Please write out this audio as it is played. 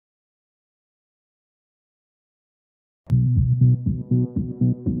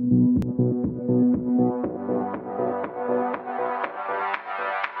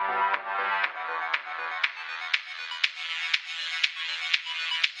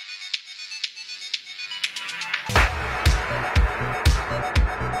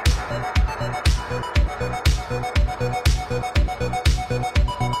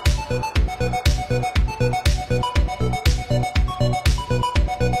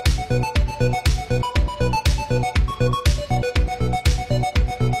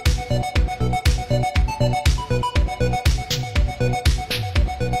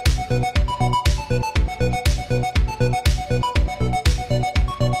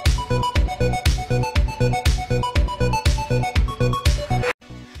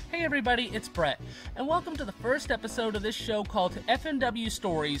Everybody, it's Brett, and welcome to the first episode of this show called FMW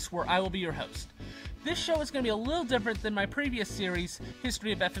Stories, where I will be your host. This show is going to be a little different than my previous series,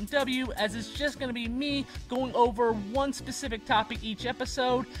 History of FMW, as it's just going to be me going over one specific topic each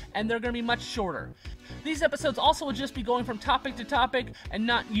episode, and they're going to be much shorter. These episodes also will just be going from topic to topic and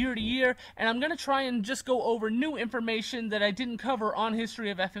not year to year, and I'm going to try and just go over new information that I didn't cover on History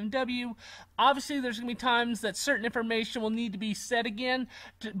of FMW. Obviously, there's going to be times that certain information will need to be said again,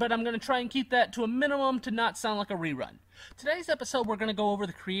 but I'm going to try and keep that to a minimum to not sound like a rerun. Today's episode, we're going to go over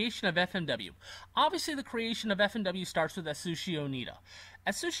the creation of FMW. Obviously, the creation of FMW starts with Atsushi Onita.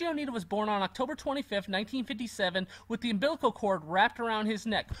 Atsushi Onita was born on October 25th, 1957, with the umbilical cord wrapped around his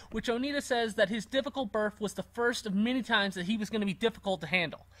neck, which Onita says that his difficult birth was the first of many times that he was going to be difficult to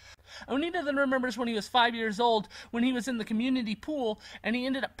handle. Onita then remembers when he was 5 years old, when he was in the community pool, and he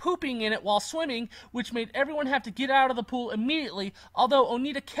ended up pooping in it while swimming, which made everyone have to get out of the pool immediately, although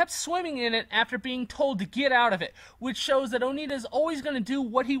Onita kept swimming in it after being told to get out of it, which shows that Onita is always going to do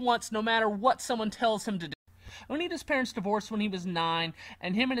what he wants no matter what someone tells him to do. Onita's parents divorced when he was 9,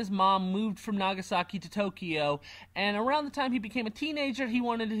 and him and his mom moved from Nagasaki to Tokyo, and around the time he became a teenager, he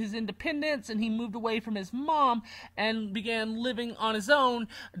wanted his independence, and he moved away from his mom and began living on his own,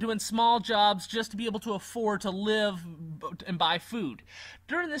 doing small jobs just to be able to afford to live and buy food.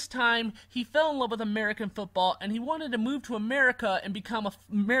 During this time, he fell in love with American football, and he wanted to move to America and become an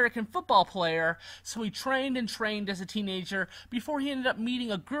American football player, so he trained and trained as a teenager before he ended up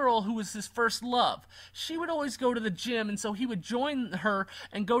meeting a girl who was his first love. She would always go to the gym, and so he would join her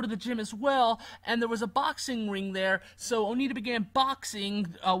and go to the gym as well, and there was a boxing ring there, so Onita began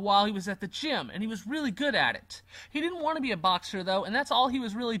boxing while he was at the gym, and he was really good at it. He didn't want to be a boxer, though, and that's all he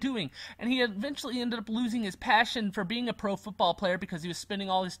was really doing, and he eventually ended up losing his passion for being a pro football player because he was spending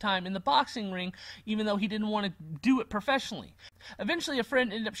all his time in the boxing ring, even though he didn't want to do it professionally. Eventually, a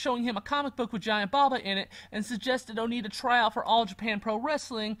friend ended up showing him a comic book with Giant Baba in it and suggested Onita try out for All Japan Pro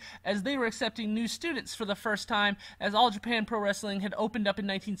Wrestling, as they were accepting new students for the first time, as All Japan Pro Wrestling had opened up in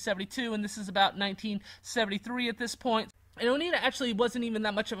 1972, and this is about 1973 at this point. And Onita actually wasn't even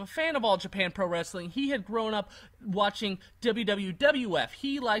that much of a fan of All Japan Pro Wrestling. He had grown up watching WWF.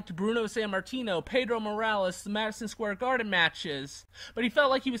 He liked Bruno Sammartino, Pedro Morales, the Madison Square Garden matches. But he felt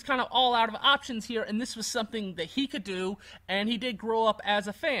like he was kind of all out of options here, and this was something that he could do, and he did grow up as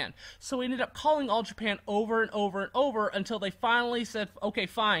a fan. So he ended up calling All Japan over and over and over until they finally said, okay,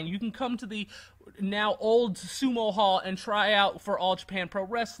 fine, you can come to the now old sumo hall and try out for All Japan Pro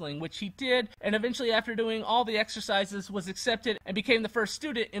Wrestling, which he did, and eventually after doing all the exercises was accepted and became the first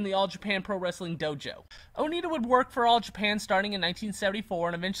student in the All Japan Pro Wrestling dojo. Onita would work for All Japan starting in 1974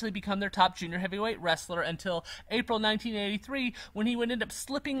 and eventually become their top junior heavyweight wrestler until April 1983, when he would end up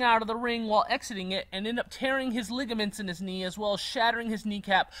slipping out of the ring while exiting it and end up tearing his ligaments in his knee as well as shattering his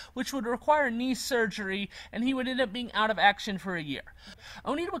kneecap, which would require knee surgery, and he would end up being out of action for a year.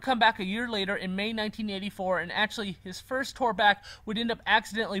 Onita would come back a year later in May 1984, and actually his first tour back would end up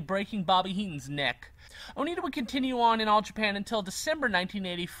accidentally breaking Bobby Heenan's neck. Onita would continue on in All Japan until December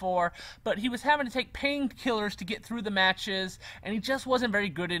 1984, but he was having to take painkillers to get through the matches, and he just wasn't very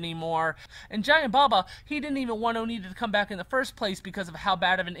good anymore. And Giant Baba, he didn't even want Onita to come back in the first place because of how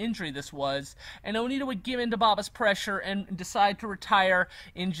bad of an injury this was, and Onita would give in to Baba's pressure and decide to retire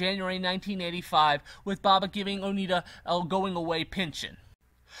in January 1985, with Baba giving Onita a going-away pension.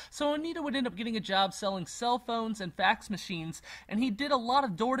 So Onita would end up getting a job selling cell phones and fax machines, and he did a lot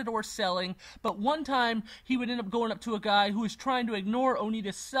of door-to-door selling, but one time he would end up going up to a guy who was trying to ignore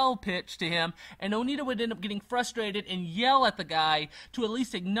Onita's sell pitch to him, and Onita would end up getting frustrated and yell at the guy to at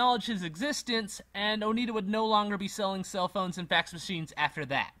least acknowledge his existence, and Onita would no longer be selling cell phones and fax machines after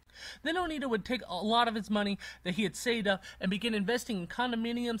that. Then Onita would take a lot of his money that he had saved up and begin investing in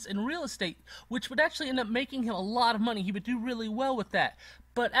condominiums and real estate, which would actually end up making him a lot of money. He would do really well with that.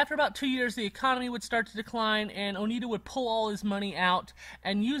 But after about 2 years, the economy would start to decline, and Onita would pull all his money out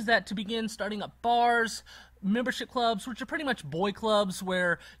and use that to begin starting up bars, membership clubs, which are pretty much boy clubs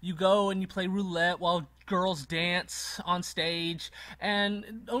where you go and you play roulette while girls dance on stage. And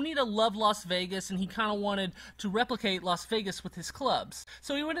Onita loved Las Vegas, and he kind of wanted to replicate Las Vegas with his clubs.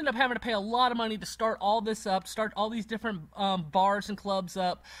 So he would end up having to pay a lot of money to start all this up, start all these different bars and clubs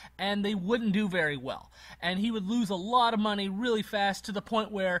up, and they wouldn't do very well. And he would lose a lot of money really fast, to the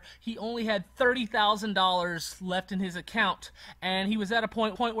point where he only had $30,000 left in his account, and he was at a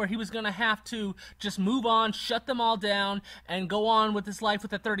point where he was going to have to just move on, shut them all down, and go on with his life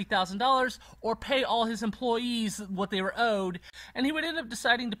with the $30,000, or pay all his employees what they were owed. And he would end up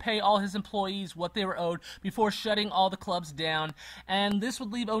deciding to pay all his employees what they were owed before shutting all the clubs down. And this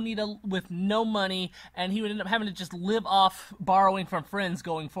would leave Onita with no money, and he would end up having to just live off borrowing from friends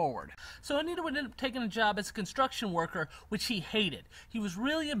going forward. So Onita would end up taking a job as a construction worker, which he hated. He was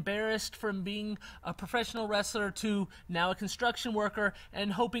really embarrassed from being a professional wrestler to now a construction worker,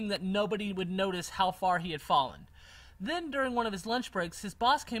 and hoping that nobody would notice how far he had fallen. Then, during one of his lunch breaks, his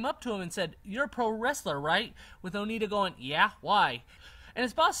boss came up to him and said, "You're a pro wrestler, right?" With Onita going, "Yeah, why?" And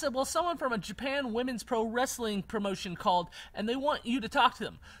his boss said, "Well, someone from a Japan women's pro wrestling promotion called, and they want you to talk to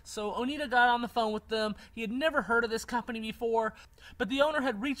them." So Onita got on the phone with them. He had never heard of this company before, but the owner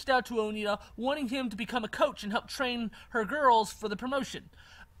had reached out to Onita, wanting him to become a coach and help train her girls for the promotion.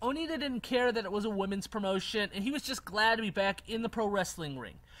 Onita didn't care that it was a women's promotion, and he was just glad to be back in the pro wrestling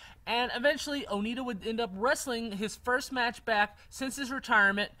ring. And eventually, Onita would end up wrestling his first match back since his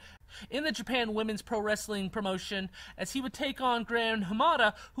retirement in the Japan Women's Pro Wrestling promotion, as he would take on Gran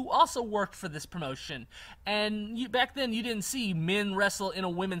Hamada, who also worked for this promotion. And back then, you didn't see men wrestle in a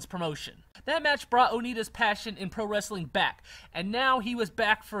women's promotion. That match brought Onita's passion in pro wrestling back, and now he was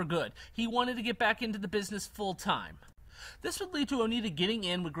back for good. He wanted to get back into the business full time. This would lead to Onita getting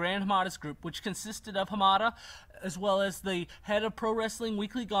in with Gran Hamada's group, which consisted of Hamada, as well as the head of Pro Wrestling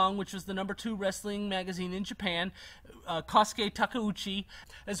Weekly Gong, which was the #2 wrestling magazine in Japan, Kosuke Takeuchi,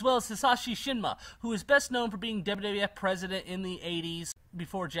 as well as Hisashi Shinma, who is best known for being WWF president in the 80s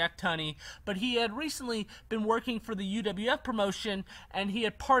before Jack Tunney, but he had recently been working for the UWF promotion, and he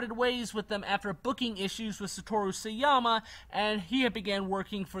had parted ways with them after booking issues with Satoru Sayama, and he had began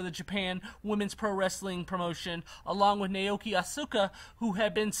working for the Japan Women's Pro Wrestling promotion, along with Naoki Asuka, who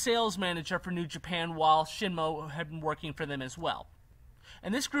had been sales manager for New Japan while Shinmo had been working for them as well.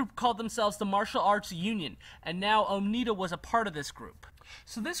 And this group called themselves the Martial Arts Union, and now Onita was a part of this group.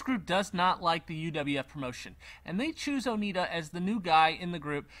 So this group does not like the UWF promotion, and they choose Onita as the new guy in the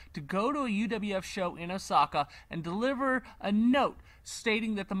group to go to a UWF show in Osaka and deliver a note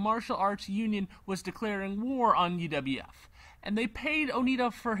stating that the Martial Arts Union was declaring war on UWF. And they paid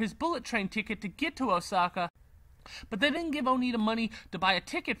Onita for his bullet train ticket to get to Osaka, but they didn't give Onita money to buy a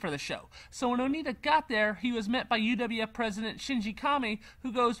ticket for the show. So when Onita got there, he was met by UWF President Shinji Kami,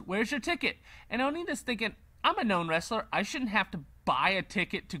 who goes, "Where's your ticket?" And Onita's thinking, "I'm a known wrestler. I shouldn't have to buy a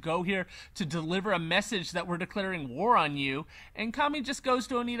ticket to go here to deliver a message that we're declaring war on you." And Kami just goes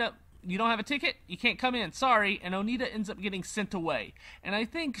to Onita, "You don't have a ticket? You can't come in, sorry." And Onita ends up getting sent away. And I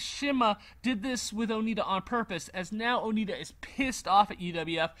think Shima did this with Onita on purpose, as now Onita is pissed off at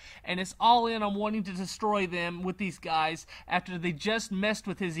UWF and is all in on wanting to destroy them with these guys after they just messed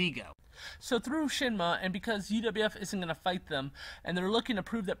with his ego. So through Shinma, and because UWF isn't going to fight them, and they're looking to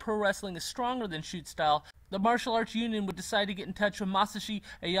prove that pro wrestling is stronger than shoot style, the Martial Arts Union would decide to get in touch with Masashi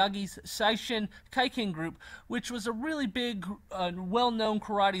Ayagi's Saishin Kaiken group, which was a really big, well-known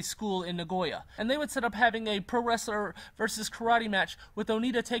karate school in Nagoya. And they would set up having a pro wrestler versus karate match, with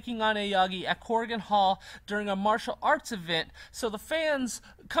Onita taking on Ayagi at Corrigan Hall during a martial arts event. So the fans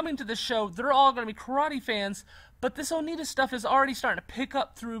coming to this show, they're all going to be karate fans, but this Onita stuff is already starting to pick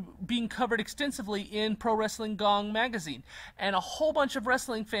up through being covered extensively in Pro Wrestling Gong magazine. And a whole bunch of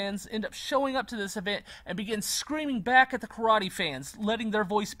wrestling fans end up showing up to this event and begin screaming back at the karate fans, letting their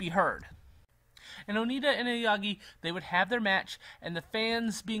voice be heard. And Onita and Ayagi, they would have their match, and the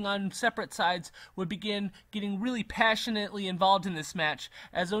fans, being on separate sides, would begin getting really passionately involved in this match,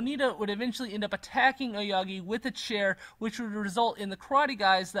 as Onita would eventually end up attacking Ayagi with a chair, which would result in the karate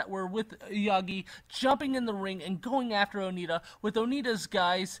guys that were with Ayagi jumping in the ring and going after Onita, with Onita's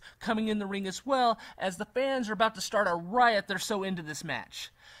guys coming in the ring as well, as the fans are about to start a riot. They're so into this match.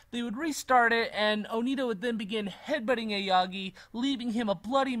 They would restart it, and Onita would then begin headbutting Ayagi, leaving him a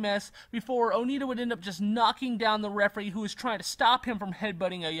bloody mess, before Onita would end up just knocking down the referee who was trying to stop him from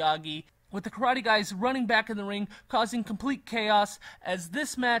headbutting Ayagi, with the karate guys running back in the ring, causing complete chaos, as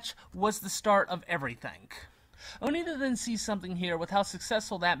this match was the start of everything. Onita then sees something here with how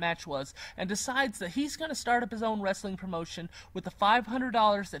successful that match was, and decides that he's going to start up his own wrestling promotion with the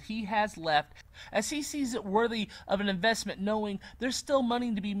 $500 that he has left, as he sees it worthy of an investment, knowing there's still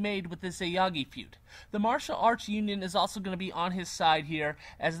money to be made with this Ayagi feud. The martial arts union is also going to be on his side here,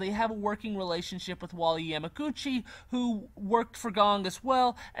 as they have a working relationship with Wally Yamaguchi, who worked for Gong as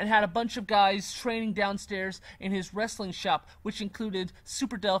well, and had a bunch of guys training downstairs in his wrestling shop, which included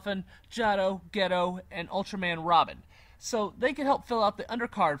Super Delphin, Jado, Geto, and Ultraman Robin. So they could help fill out the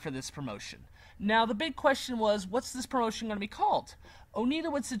undercard for this promotion. Now, the big question was, what's this promotion going to be called?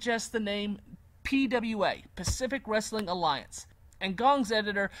 Onita would suggest the name PWA, Pacific Wrestling Alliance. And Gong's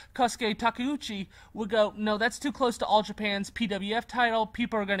editor, Kosuke Takeuchi, would go, no, that's too close to All Japan's PWF title,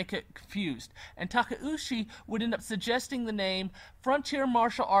 people are going to get confused. And Takeuchi would end up suggesting the name Frontier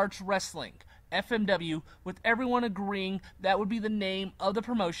Martial Arts Wrestling, FMW, with everyone agreeing that would be the name of the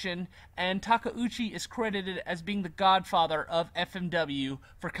promotion, and Takeuchi is credited as being the godfather of FMW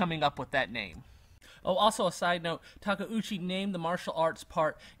for coming up with that name. Oh, also a side note, Takeuchi named the martial arts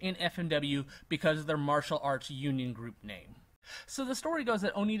part in FMW because of their martial arts union group name. So the story goes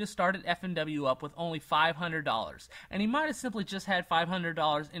that Onita started FMW up with only $500, and he might have simply just had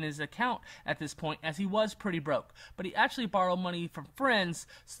 $500 in his account at this point, as he was pretty broke, but he actually borrowed money from friends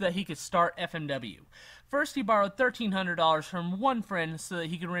so that he could start FMW. First, he borrowed $1,300 from one friend so that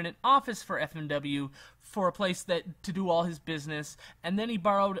he could rent an office for FMW for a place to do all his business, and then he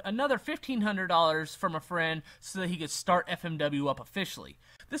borrowed another $1,500 from a friend so that he could start FMW up officially.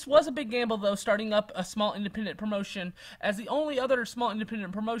 This was a big gamble, though, starting up a small independent promotion, as the only other small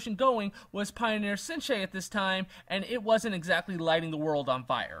independent promotion going was Pioneer Sensei at this time, and it wasn't exactly lighting the world on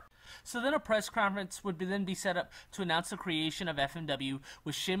fire. So then a press conference would then be set up to announce the creation of FMW,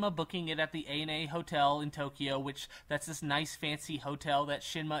 with Shinma booking it at the A&A Hotel in Tokyo, which that's this nice fancy hotel that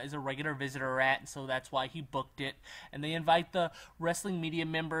Shinma is a regular visitor at, and so that's why he booked it. And they invite the wrestling media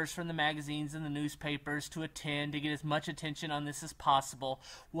members from the magazines and the newspapers to attend to get as much attention on this as possible.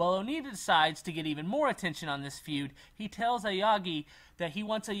 Well, Onita decides to get even more attention on this feud. He tells Aoyagi that he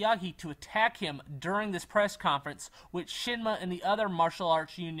wants Aoyagi to attack him during this press conference, which Shinma and the other martial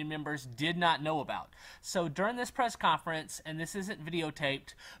arts union members did not know about. So during this press conference, and this isn't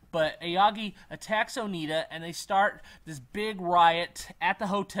videotaped, but Aoyagi attacks Onita, and they start this big riot at the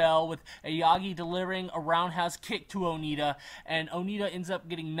hotel with Aoyagi delivering a roundhouse kick to Onita, and Onita ends up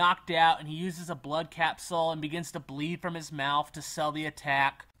getting knocked out, and he uses a blood capsule and begins to bleed from his mouth to sell the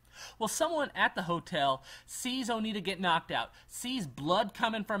attack. Well, someone at the hotel sees Onita get knocked out, sees blood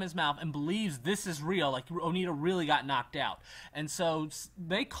coming from his mouth, and believes this is real, like Onita really got knocked out. And so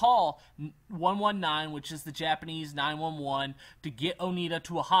they call 119, which is the Japanese 911, to get Onita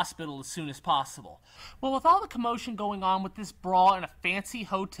to a hospital as soon as possible. Well, with all the commotion going on with this brawl in a fancy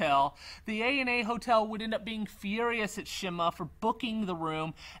hotel, the A&A Hotel would end up being furious at Shinma for booking the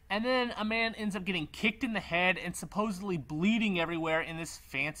room, and then a man ends up getting kicked in the head and supposedly bleeding everywhere in this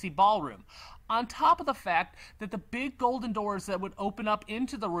fancy ballroom. On top of the fact that the big golden doors that would open up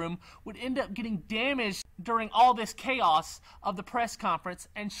into the room would end up getting damaged during all this chaos of the press conference,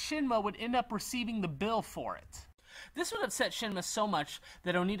 and Shinma would end up receiving the bill for it. This would upset Shinma so much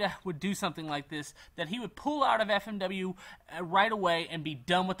that Onita would do something like this, that he would pull out of FMW right away and be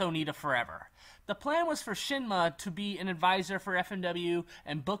done with Onita forever. The plan was for Shinma to be an advisor for FMW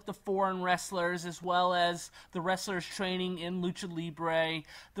and book the foreign wrestlers as well as the wrestlers training in Lucha Libre.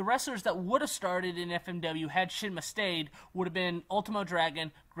 The wrestlers that would have started in FMW had Shinma stayed would have been Ultimo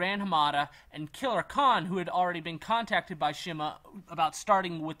Dragon, Gran Hamada, and Killer Khan, who had already been contacted by Shinma about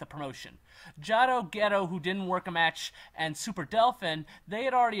starting with the promotion. Jado, Geto, who didn't work a match, and Super Delphin, they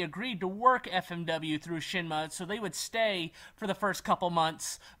had already agreed to work FMW through Shinma, so they would stay for the first couple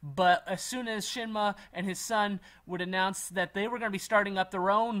months. But as soon as Shinma and his son would announce that they were going to be starting up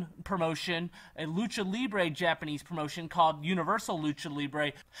their own promotion, a Lucha Libre Japanese promotion called Universal Lucha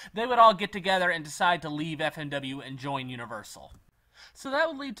Libre, they would all get together and decide to leave FMW and join Universal. So that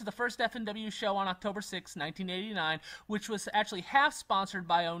would lead to the first FMW show on October 6, 1989, which was actually half sponsored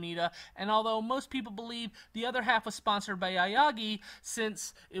by Onita, and although most people believe the other half was sponsored by Aoyagi,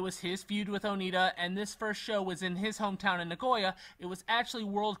 since it was his feud with Onita, and this first show was in his hometown in Nagoya, it was actually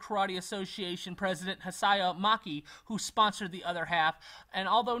World Karate Association President Hisaya Maki who sponsored the other half, and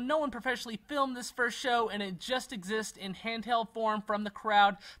although no one professionally filmed this first show, and it just exists in handheld form from the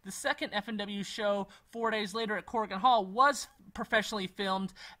crowd, the second FMW show 4 days later at Corrigan Hall was professionally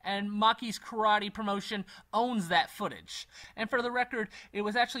filmed, and Maki's karate promotion owns that footage. And for the record, it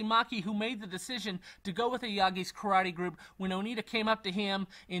was actually Maki who made the decision to go with Aoyagi's karate group when Onita came up to him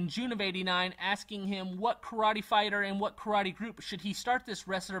in June of '89 asking him what karate fighter and what karate group should he start this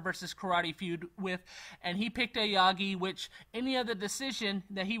wrestler versus karate feud with, and he picked Aoyagi, which any other decision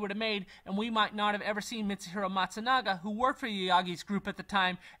that he would have made, and we might not have ever seen Mitsuhiro Matsunaga, who worked for Aoyagi's group at the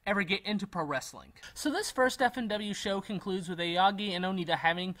time, ever get into pro wrestling. So this first FMW show concludes with Aoyagi and Onita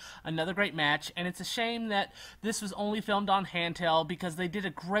having another great match, and it's a shame that this was only filmed on handheld because they did a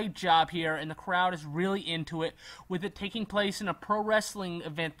great job here, and the crowd is really into it, with it taking place in a pro wrestling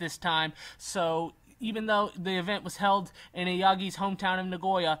event this time. So even though the event was held in Aoyagi's hometown of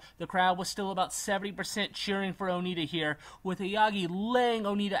Nagoya, the crowd was still about 70% cheering for Onita here, with Aoyagi laying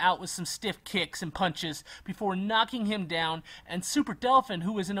Onita out with some stiff kicks and punches before knocking him down, and Super Delphin,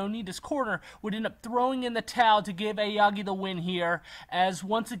 who was in Onita's corner, would end up throwing in the towel to give Aoyagi the win here, as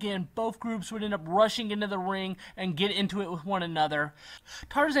once again both groups would end up rushing into the ring and get into it with one another.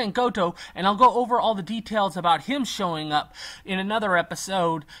 Tarzan Goto, and I'll go over all the details about him showing up in another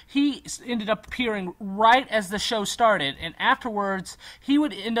episode, he ended up appearing right as the show started, and afterwards he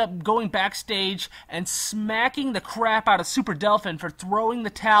would end up going backstage and smacking the crap out of Super Delphin for throwing the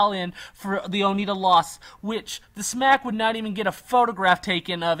towel in for the Onita loss, which the smack would not even get a photograph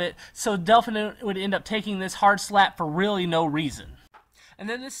taken of it, so Delphin would end up taking this hard slap for really no reason. And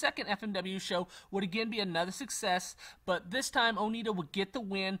then the second FMW show would again be another success, but this time Onita would get the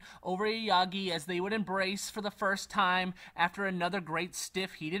win over Aoyagi as they would embrace for the first time after another great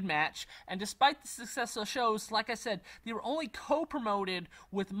stiff heated match. And despite the successful shows, like I said, they were only co-promoted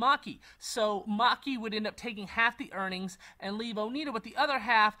with Maki, so Maki would end up taking half the earnings and leave Onita with the other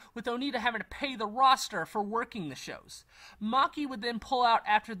half, with Onita having to pay the roster for working the shows. Maki would then pull out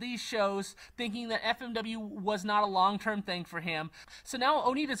after these shows, thinking that FMW was not a long-term thing for him. So now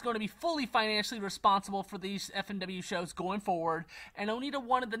Onita is going to be fully financially responsible for these FMW shows going forward, and Onita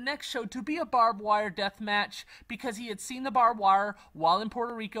wanted the next show to be a barbed wire death match because he had seen the barbed wire while in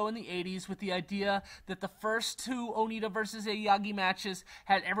Puerto Rico in the 80s, with the idea that the first two Onita versus Aoyagi matches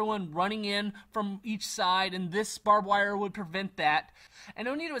had everyone running in from each side, and this barbed wire would prevent that. And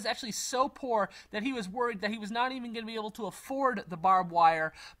Onita was actually so poor that he was worried that he was not even going to be able to afford the barbed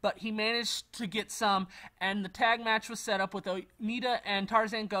wire, but he managed to get some, and the tag match was set up with Onita and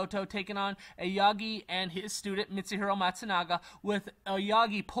Tarzan Goto taking on Aoyagi and his student Mitsuhiro Matsunaga, with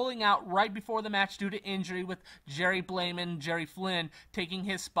Aoyagi pulling out right before the match due to injury, with Jerry Blayman, Jerry Flynn taking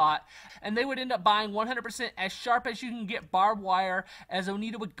his spot. And they would end up buying 100% as sharp as you can get barbed wire, as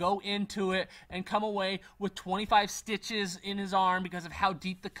Onita would go into it and come away with 25 stitches in his arm because of how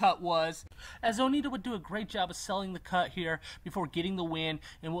deep the cut was, as Onita would do a great job of selling the cut here before getting the win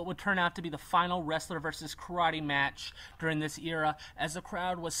in what would turn out to be the final wrestler versus karate match during this era, as the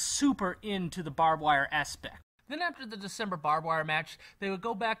crowd was super into the barbed wire aspect. Then after the December barbed wire match, they would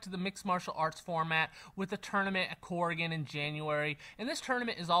go back to the mixed martial arts format with a tournament at Corrigan in January. And this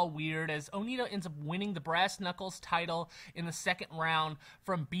tournament is all weird, as Onita ends up winning the Brass Knuckles title in the second round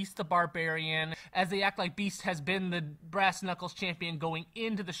from Beast the Barbarian, as they act like Beast has been the Brass Knuckles champion going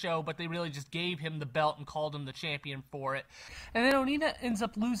into the show, but they really just gave him the belt and called him the champion for it. And then Onita ends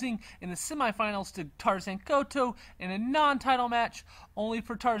up losing in the semifinals to Tarzan Goto in a non-title match, only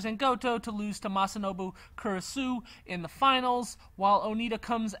for Tarzan Goto to lose to Masanobu Kurisu in the finals, while Onita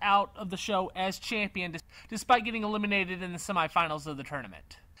comes out of the show as champion despite getting eliminated in the semifinals of the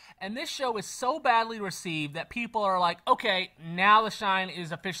tournament. And this show is so badly received that people are like, okay, now the shine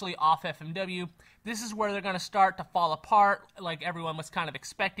is officially off FMW. This is where they're going to start to fall apart, like everyone was kind of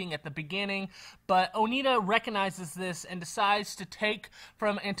expecting at the beginning. But Onita recognizes this and decides to take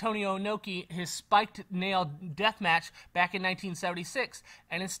from Antonio Inoki his spiked nail death match back in 1976,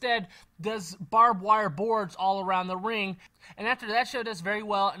 and instead does barbed wire boards all around the ring. And after that show does very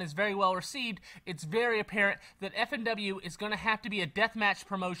well and is very well received, it's very apparent that FMW is going to have to be a deathmatch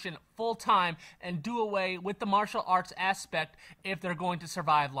promotion full-time and do away with the martial arts aspect if they're going to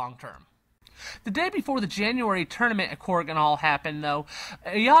survive long-term. The day before the January tournament at Corrigan Hall happened, though,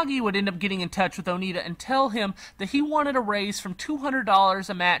 Aoyagi would end up getting in touch with Onita and tell him that he wanted a raise from $200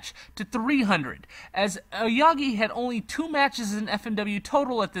 a match to $300, as Aoyagi had only 2 matches in FMW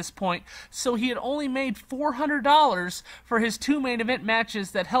total at this point, so he had only made $400 for his 2 main event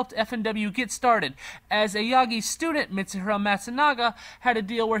matches that helped FMW get started, as Aoyagi's student, Mitsuhiro Matsunaga, had a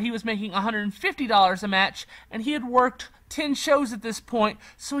deal where he was making $150 a match, and he had worked 10 shows at this point,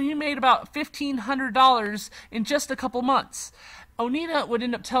 so he made about $1,500 in just a couple months. Onita would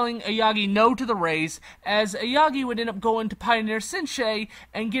end up telling Aoyagi no to the raise, as Aoyagi would end up going to Pioneer Sensei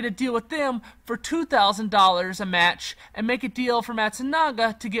and get a deal with them for $2,000 a match, and make a deal for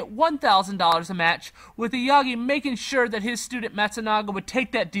Matsunaga to get $1,000 a match, with Aoyagi making sure that his student Matsunaga would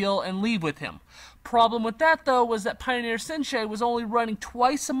take that deal and leave with him. Problem with that, though, was that Pioneer Sensei was only running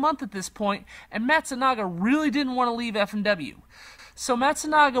twice a month at this point, and Matsunaga really didn't want to leave FMW. So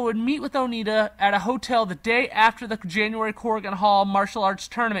Matsunaga would meet with Onita at a hotel the day after the January Corrigan Hall Martial Arts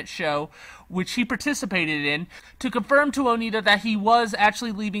Tournament show, which he participated in, to confirm to Onita that he was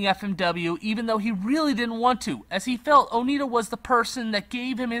actually leaving FMW, even though he really didn't want to, as he felt Onita was the person that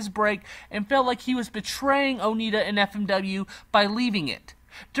gave him his break and felt like he was betraying Onita and FMW by leaving it.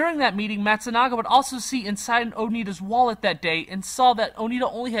 During that meeting, Matsunaga would also see inside Onita's wallet that day and saw that Onita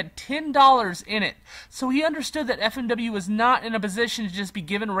only had $10 in it, so he understood that FMW was not in a position to just be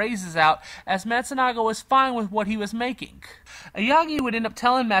giving raises out, as Matsunaga was fine with what he was making. Ayagi would end up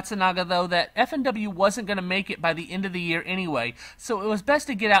telling Matsunaga, though, that FMW wasn't going to make it by the end of the year anyway, so it was best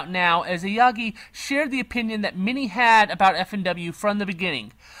to get out now, as Ayagi shared the opinion that many had about FMW from the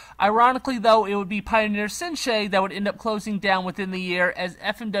beginning. Ironically, though, it would be Pioneer Sensei that would end up closing down within the year, as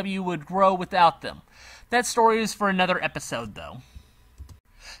FMW would grow without them. That story is for another episode, though.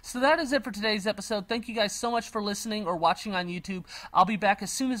 So that is it for today's episode. Thank you guys so much for listening or watching on YouTube. I'll be back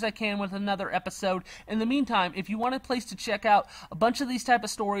as soon as I can with another episode. In the meantime, if you want a place to check out a bunch of these type of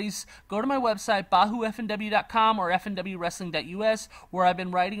stories, go to my website, bahufmw.com or fmwwrestling.us, where I've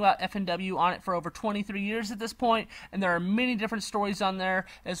been writing about FMW on it for over 23 years at this point, and there are many different stories on there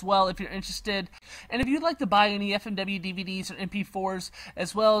as well if you're interested. And if you'd like to buy any FMW DVDs or MP4s,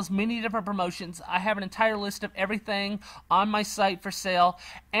 as well as many different promotions, I have an entire list of everything on my site for sale.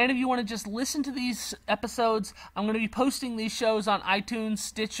 And if you want to just listen to these episodes, I'm going to be posting these shows on iTunes,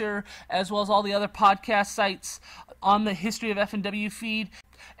 Stitcher, as well as all the other podcast sites on the History of FMW feed.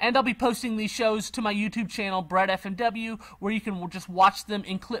 And I'll be posting these shows to my YouTube channel, Brett FMW, where you can just watch them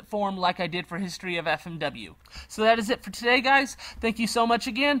in clip form like I did for History of FMW. So that is it for today, guys. Thank you so much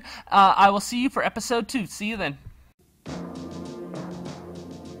again. I will see you for episode 2. See you then.